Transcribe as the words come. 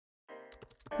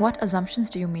What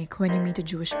assumptions do you make when you meet a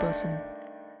Jewish person?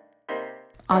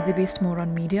 Are they based more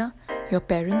on media, your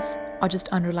parents, or just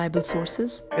unreliable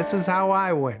sources? This is how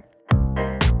I went.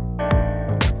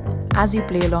 As you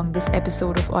play along this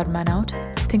episode of Odd Man Out,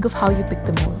 think of how you pick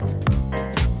the mold.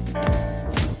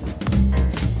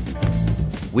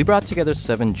 We brought together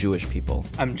 7 Jewish people.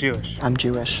 I'm Jewish. I'm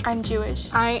Jewish. I'm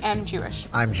Jewish. I am Jewish.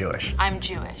 I'm Jewish. I'm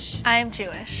Jewish. I'm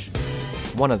Jewish.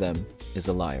 One of them is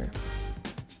a liar.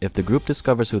 If the group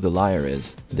discovers who the liar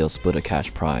is, they'll split a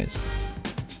cash prize.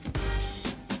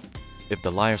 If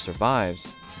the liar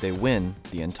survives, they win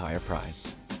the entire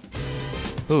prize.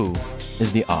 Who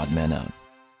is the odd man out?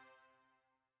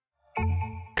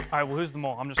 All right, well, who's the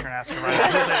mole? I'm just gonna ask her right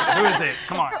now. Who is it?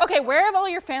 Come on. Okay, where have all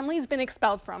your families been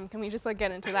expelled from? Can we just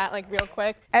get into that real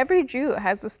quick? Every Jew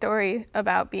has a story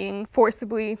about being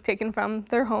forcibly taken from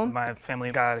their home. My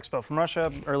family got expelled from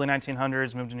Russia, early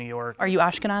 1900s, moved to New York. Are you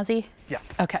Ashkenazi? Yeah.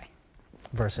 Okay.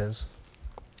 Versus.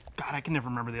 God, I can never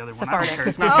remember the other Sephardic. one. I don't care.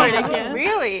 It's not good.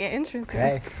 Really? Interesting.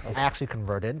 Okay. I actually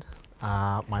converted.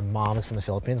 My mom is from the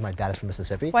Philippines. My dad is from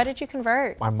Mississippi. Why did you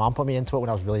convert? My mom put me into it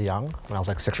when I was really young, when I was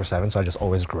like 6 or 7, so I just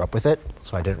always grew up with it.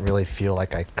 So I didn't really feel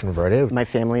like I converted. My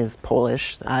family is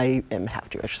Polish. I am half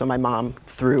Jewish. So my mom,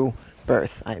 through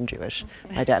birth, I am Jewish.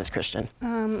 Okay. My dad is Christian.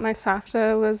 My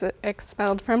savta was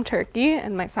expelled from Turkey,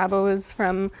 and my saba was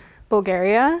from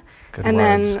Bulgaria. Good and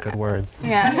words, then, good words.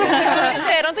 Yeah.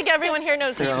 I don't think everyone here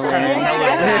knows Hebrew.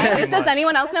 Does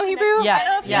anyone else know Hebrew?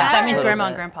 Yeah, that means grandma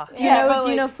and grandpa. Do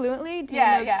you know fluently?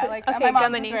 Yeah. My mom's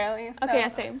Gemini. Israeli. So. Okay,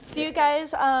 same. Do you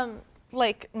guys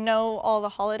know all the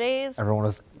holidays? Everyone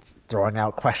was throwing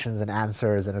out questions and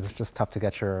answers, and it was just tough to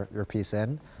get your piece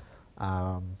in.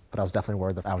 But I was definitely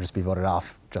worried that I would just be voted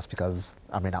off just because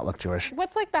I may not look Jewish.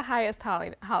 What's the highest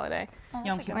holiday?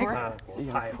 Yom Kippur?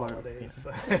 High holidays.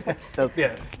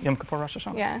 Yeah, Yom Kippur, Rosh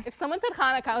Hashanah. Yeah. If someone said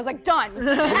Hanukkah, I was like, done.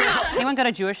 Anyone go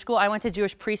to Jewish school? I went to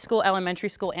Jewish preschool, elementary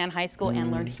school, and high school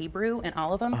and learned Hebrew in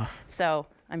all of them. So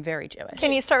I'm very Jewish.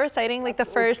 Can you start reciting the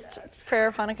first prayer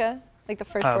of Hanukkah? The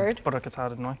first word? Baruch atah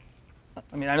Adonai.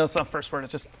 I mean, I know it's not the first word, it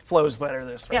just flows better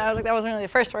this way. Yeah, I was like, that wasn't really the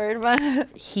first word, but.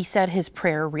 He said his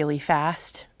prayer really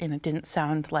fast, and it didn't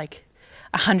sound like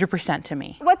 100% to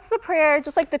me. What's the prayer,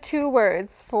 just the 2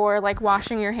 words for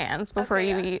washing your hands before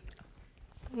you eat?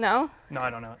 No? No, I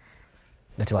don't know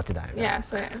it. Yeah,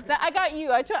 so I got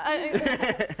you.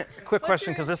 Quick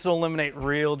question, because this will eliminate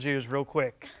real Jews real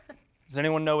quick. Does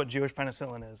anyone know what Jewish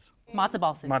penicillin is? Matzo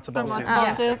ball soup. Matzo ball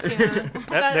soup.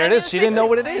 Yeah. There it is. She didn't know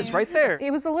what it is right there.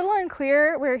 It was a little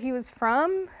unclear where he was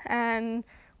from and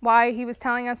why he was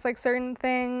telling us certain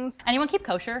things. Anyone keep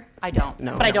kosher? I don't.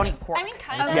 No. But I don't eat pork. I mean,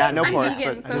 kind of. Yeah, no I'm pork.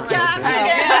 vegan, so I'm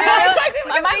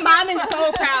vegan. My mom is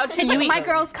so proud. She's my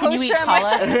girl's kosher. Can you eat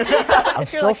challah? I'm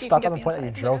still stuck on the point that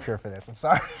you drove here for this. I'm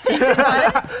sorry.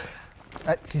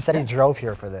 He said he drove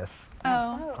here for this.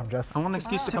 Oh. I want an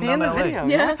excuse to come down to LA.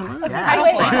 Yeah.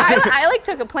 I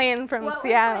took a plane from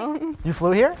Seattle. You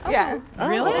flew here? Yeah.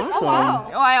 Really? Awesome.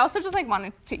 Oh, I also just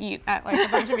wanted to eat at a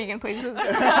bunch of vegan places.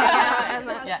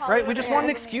 Right, we just want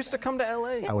an excuse to come to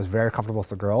LA. I was very comfortable with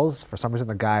the girls. For some reason,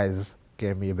 the guys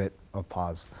gave me a bit of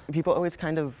pause. People always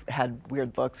kind of had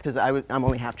weird looks because I'm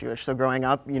only half Jewish. So growing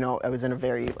up, I was in a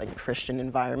very Christian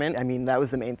environment. I mean, that was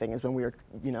the main thing is when we were,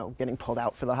 getting pulled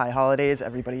out for the high holidays,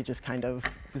 everybody just kind of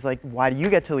was like, why do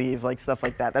you get to leave? Stuff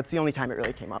like that. That's the only time it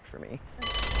really came up for me.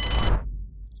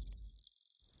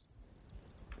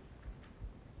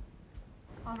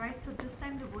 All right, so this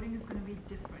time the voting is going to be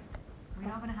different. We're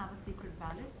not going to have a secret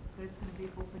ballot, but it's going to be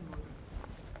open voting.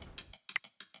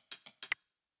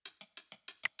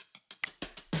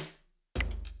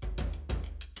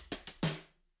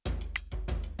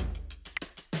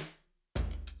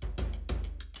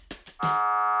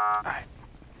 Alright,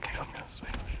 okay, I'm gonna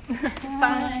switch.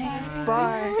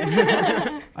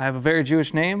 Bye. I have a very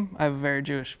Jewish name, I have a very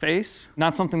Jewish face.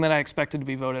 Not something that I expected to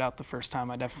be voted out the first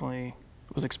time. I definitely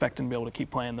was expecting to be able to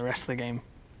keep playing the rest of the game.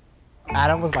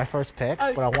 Adam was my first pick,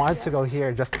 but I wanted to go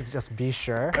here just to be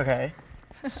sure. Okay.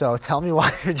 So tell me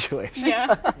why you're Jewish.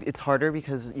 Yeah. It's harder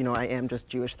because, I am just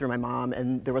Jewish through my mom,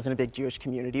 and there wasn't a big Jewish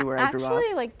community where I grew up.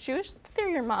 Actually, Jewish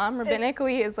through your mom,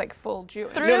 rabbinically, is full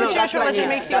Jewish. Through Jewish religion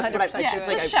makes you 100% Yeah,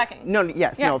 Jewish. just checking. No,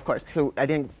 yes, no, of course. So I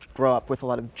didn't grow up with a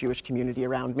lot of Jewish community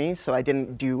around me, so I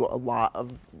didn't do a lot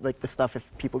of the stuff if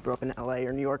people grew up in LA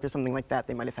or New York or something like that,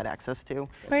 they might have had access to.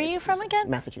 Where are you from again?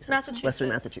 Massachusetts. Western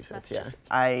Massachusetts, yeah.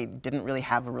 I didn't really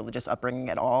have a religious upbringing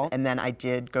at all, and then I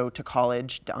did go to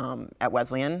college at Wesleyan.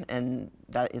 Wesleyan, and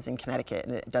that is in Connecticut,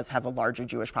 and it does have a larger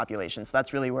Jewish population. So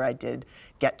that's really where I did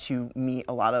get to meet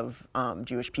a lot of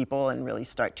Jewish people and really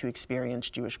start to experience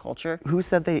Jewish culture. Who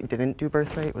said they didn't do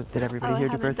Birthright? Did everybody here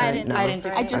do Birthright? I didn't do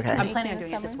it. Okay. I'm planning on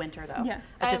doing it this winter, though. Yeah.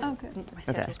 My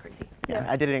schedule's crazy. Yeah,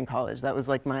 I did it in college. That was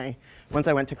like once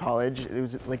I went to college, it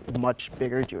was like a much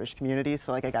bigger Jewish community,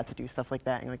 so like I got to do stuff like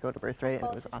that and like go to Birthright, and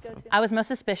it was awesome. I was most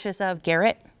suspicious of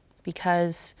Garrett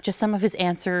because just some of his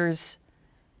answers,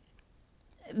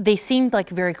 they seemed like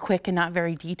very quick and not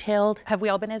very detailed. Have we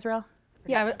all been Israel?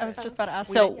 Yeah, I was just about to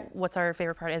ask. So what's our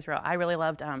favorite part of Israel? I really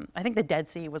loved, I think the Dead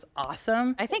Sea was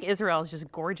awesome. I think Israel is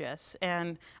just gorgeous.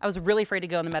 And I was really afraid to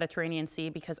go in the Mediterranean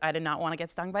Sea because I did not want to get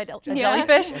stung by a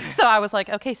jellyfish. So I was like,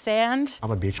 okay, sand.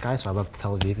 I'm a beach guy, so I love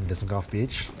Tel Aviv and Dizengoff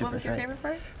Beach. What was your favorite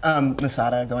part?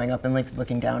 Masada, going up and like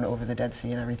looking down over the Dead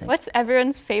Sea and everything. What's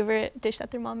everyone's favorite dish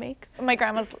that their mom makes? My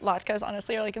grandma's latkes,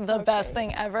 honestly, are like the best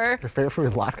thing ever. Your favorite food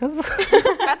is latkes?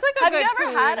 That's like a Have good you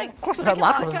ever food. had Of course I've had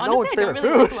latkes. It's no Honestly, one's I don't favorite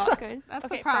really food. like latkes. That's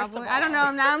Okay, a first problem. of I don't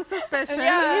know. Now I'm suspicious.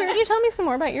 Yeah. Can you tell me some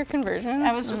more about your conversion?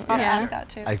 I was just about to ask that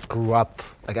too. I grew up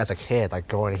like as a kid, like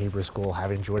going to Hebrew school,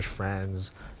 having Jewish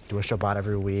friends, doing Shabbat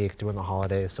every week, doing the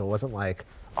holidays. So it wasn't like,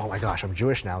 oh my gosh, I'm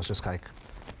Jewish now. It's just like,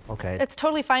 okay. It's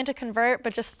totally fine to convert,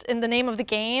 but just in the name of the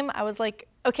game, I was like,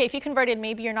 okay, if you converted,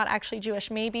 maybe you're not actually Jewish.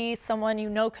 Maybe someone you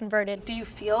know converted. Do you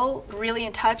feel really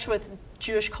in touch with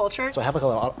Jewish culture? So I have like a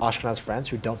lot of Ashkenaz friends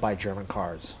who don't buy German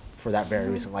cars for that very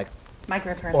reason. Like, My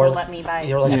grandparents would let me buy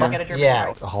you're like, get a German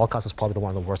car. The Holocaust is probably one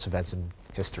of the worst events in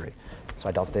history. So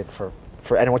I don't think for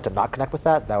anyone to not connect with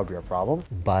that would be a problem.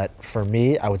 But for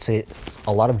me, I would say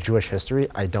a lot of Jewish history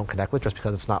I don't connect with just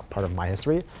because it's not part of my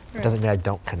history. It doesn't mean I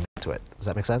don't connect to it. Does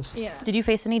that make sense? Yeah. Did you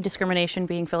face any discrimination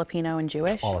being Filipino and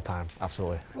Jewish? All the time,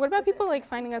 absolutely. What about people like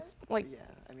finding us like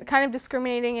kind of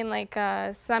discriminating in like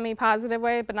a semi-positive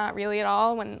way, but not really at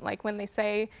all? When they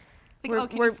say,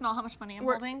 Like, can you smell how much money I'm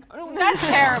holding? that's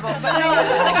terrible. But no,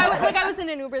 like I was in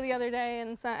an Uber the other day,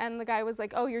 and the guy was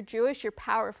like, "Oh, you're Jewish. You're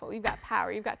powerful. You've got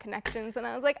power. You've got connections." And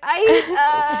I was like,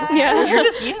 Yeah, you're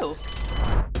just you.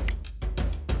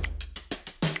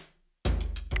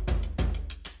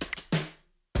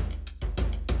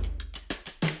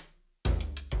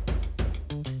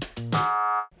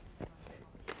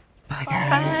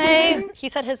 Hi. He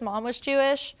said his mom was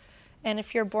Jewish, and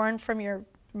if you're born from your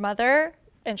mother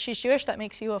and she's Jewish, that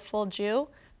makes you a full Jew.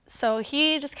 So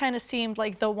he just kind of seemed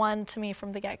like the one to me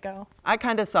from the get-go. I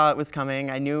kind of saw it was coming.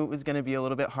 I knew it was going to be a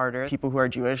little bit harder. People who are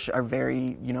Jewish are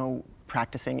very,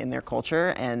 practicing in their culture,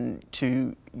 and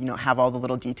to, have all the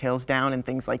little details down and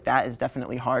things like that is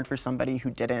definitely hard for somebody who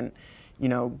didn't,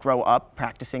 grow up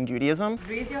practicing Judaism.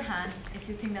 Raise your hand if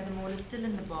you think that the mole is still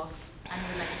in the box and you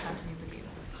would like to continue the game.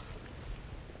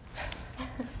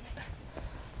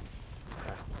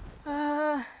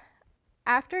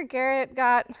 After Garrett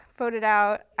got voted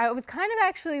out, I was kind of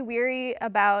actually weary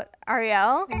about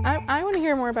Ariel. I want to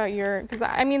hear more about because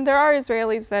I mean, there are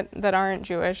Israelis that aren't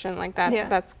Jewish, and like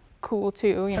that's cool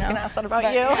too. I was gonna ask that about you.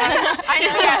 I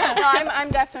know. Yeah, no, I'm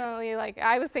definitely like,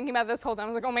 I was thinking about this whole time. I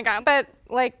was like, oh my god. But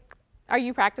like, are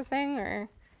you practicing or?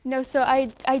 No, so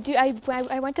I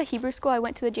went to Hebrew school. I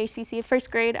went to the JCC. First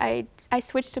grade, I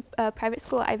switched to private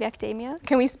school, Ivy Academia.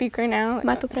 Can we speak right now?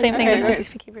 Same thing, just because you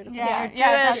speak Hebrew. Yeah,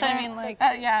 Jewish, I mean, like.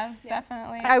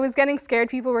 Definitely. I was getting scared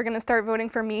people were going to start voting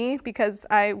for me because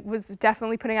I was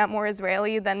definitely putting out more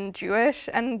Israeli than Jewish,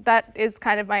 and that is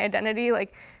kind of my identity.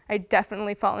 Like, I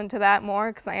definitely fall into that more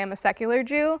because I am a secular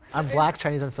Jew. I'm Black,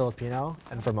 Chinese, and Filipino,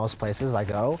 and for most places I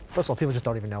go, first of all, people just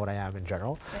don't even know what I am in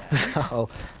general. Yeah. So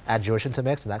add Jewish into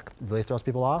mix, and that really throws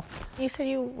people off. You said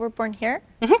you were born here?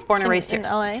 Mm-hmm. Born and raised here. In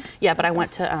LA? Yeah, but I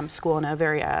went to school in a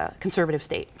very conservative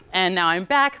state. And now I'm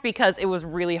back because it was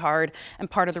really hard.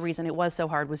 And part of the reason it was so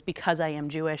hard was because I am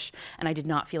Jewish and I did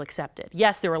not feel accepted.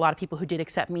 Yes, there were a lot of people who did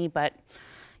accept me, but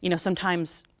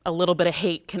sometimes a little bit of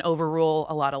hate can overrule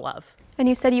a lot of love. And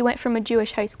you said you went from a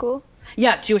Jewish high school?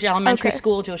 Yeah, Jewish elementary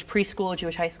school, Jewish preschool,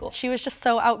 Jewish high school. She was just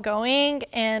so outgoing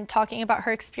and talking about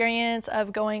her experience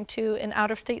of going to an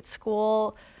out-of-state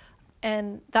school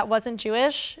and that wasn't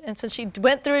Jewish. And since she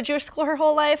went through a Jewish school her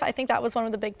whole life, I think that was one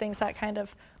of the big things that kind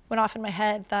of went off in my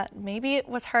head, that maybe it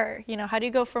was her. How do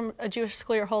you go from a Jewish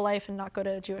school your whole life and not go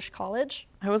to a Jewish college?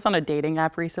 I was on a dating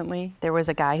app recently. There was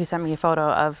a guy who sent me a photo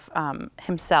of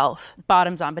himself,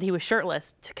 bottoms on, but he was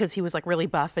shirtless because he was like really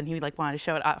buff and he like wanted to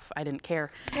show it off. I didn't care.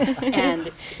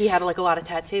 And he had like a lot of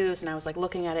tattoos, and I was like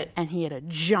looking at it, and he had a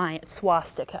giant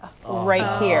swastika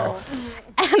right here.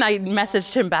 And I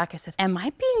messaged him back. I said, "Am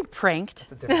I being pranked?"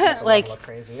 Like,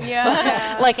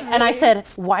 like, and I said,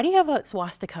 "Why do you have a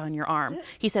swastika on your arm?"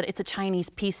 He said, "It's a Chinese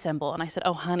peace symbol." And I said,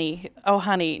 oh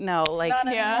honey, no, like, Not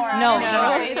anymore. no,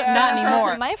 Yeah. not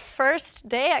anymore. My first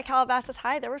day at Calabasas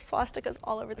High, there were swastikas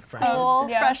all over the school.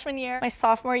 Freshman year. My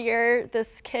sophomore year,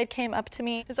 this kid came up to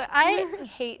me. He's like, I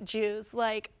hate Jews.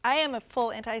 Like, I am a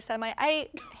full anti-Semite. I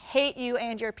hate you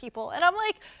and your people. And I'm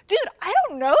like, dude, I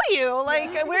don't know you.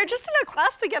 Like, we're just in a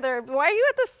class together. Why are you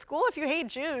at this school if you hate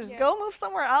Jews? Go move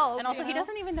somewhere else. And also, he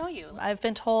doesn't even know you. I've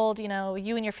been told, you know,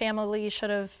 you and your family should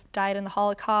have died in the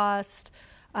Holocaust.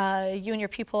 You and your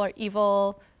people are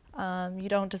evil. You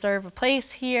don't deserve a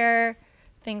place here.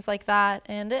 Things like that.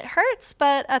 And it hurts,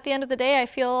 but at the end of the day, I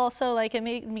feel also like it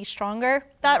made me stronger.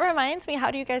 That reminds me,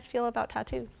 how do you guys feel about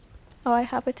tattoos? Oh, I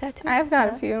have a tattoo. I've got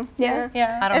a few. Yeah.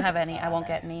 I don't have any. I won't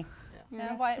get any.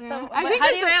 Yeah. Why? So, I think how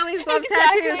do you- Israelis love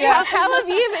Exactly. tattoos. Yeah. Tel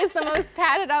Aviv is the most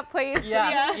tatted up place.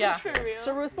 Yeah.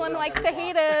 Jerusalem likes to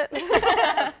hate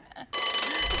it.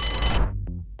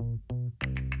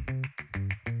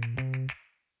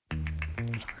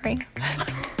 Sorry.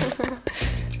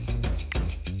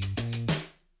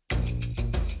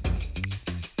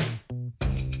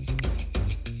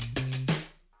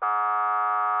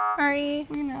 Ari,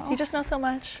 you just know so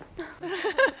much.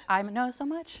 I know so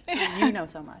much. You know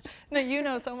so much. No, you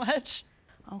know so much.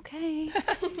 Okay.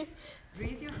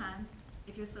 Raise your hand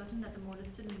if you're certain that the mole is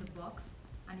still in the box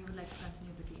and you would like to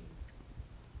continue the game.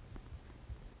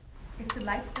 If the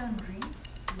lights turn green,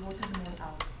 you vote the mole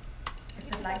out. If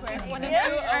the lights turn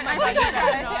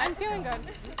red, I'm feeling good.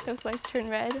 Those lights turn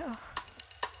red.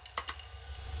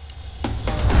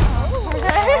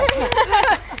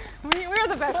 We're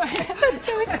the best. That's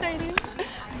so exciting.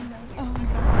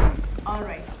 all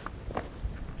right.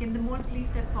 Can the mole please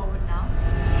step forward now?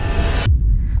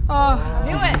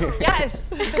 Do it. Yes.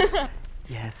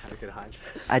 Yes.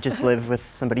 I just live with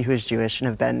somebody who is Jewish and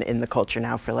have been in the culture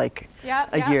now for like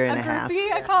a year and a half.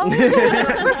 Groupie, I call it.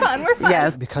 We're fun.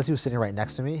 Yes. Because he was sitting right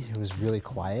next to me, he was really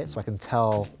quiet, so I can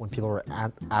tell when people were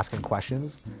asking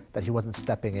questions that he wasn't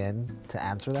stepping in to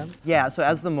answer them. Yeah, so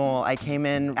as the mole, I came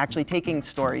in actually taking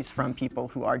stories from people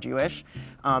who are Jewish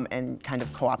and kind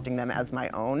of co-opting them as my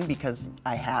own because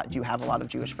I do have a lot of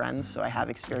Jewish friends, so I have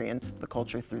experienced the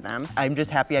culture through them. I'm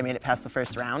just happy I made it past the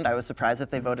first round. I was surprised that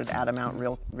they voted Adam out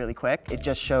really quick. It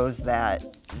just shows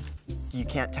that you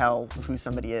can't tell who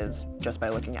somebody is just by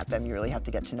looking at them. You really have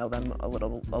to get to know them a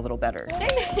little better.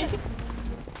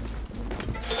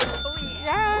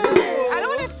 I don't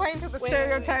want to play into the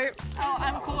stereotype. Oh,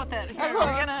 I'm cool with it. Here, we're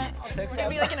gonna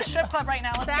be like in a strip club right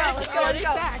now. Let's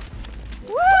go.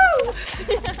 Woo!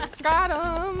 Got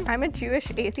him. I'm a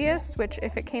Jewish atheist, which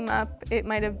if it came up, it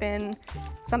might have been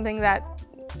something that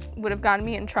would have gotten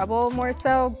me in trouble more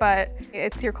so, but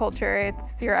it's your culture,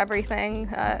 it's your everything,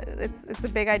 it's a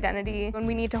big identity, and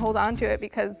we need to hold on to it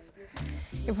because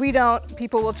if we don't,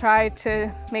 people will try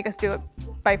to make us do it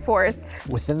by force.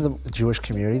 Within the Jewish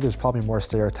community, there's probably more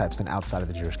stereotypes than outside of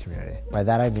the Jewish community. By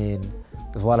that I mean,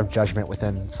 there's a lot of judgment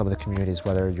within some of the communities,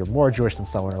 whether you're more Jewish than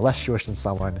someone or less Jewish than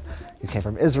someone. You came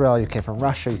from Israel, you came from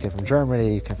Russia, you came from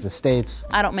Germany, you came from the States.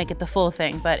 I don't make it the full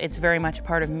thing, but it's very much a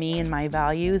part of me and my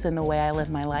values and the way I live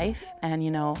my life. And you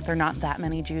know, there are not that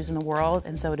many Jews in the world,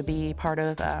 and so to be part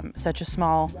of such a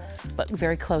small but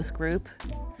very close group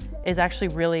is actually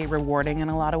really rewarding in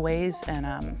a lot of ways, and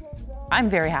I'm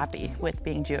very happy with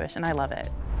being Jewish, and I love it.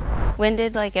 When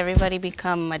did like everybody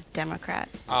become a Democrat?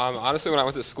 Honestly, when I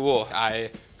went to school, I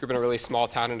grew up in a really small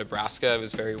town in Nebraska. It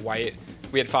was very white.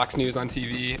 We had Fox News on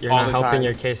TV You're all not the helping time.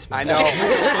 your case, man. I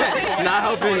know. Not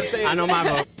helping. I know my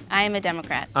vote. I am a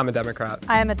Democrat. I'm a Democrat.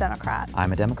 I am a Democrat.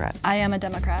 I'm a Democrat. I am a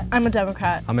Democrat. I'm a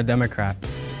Democrat. I'm a Democrat.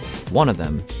 One of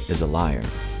them is a liar.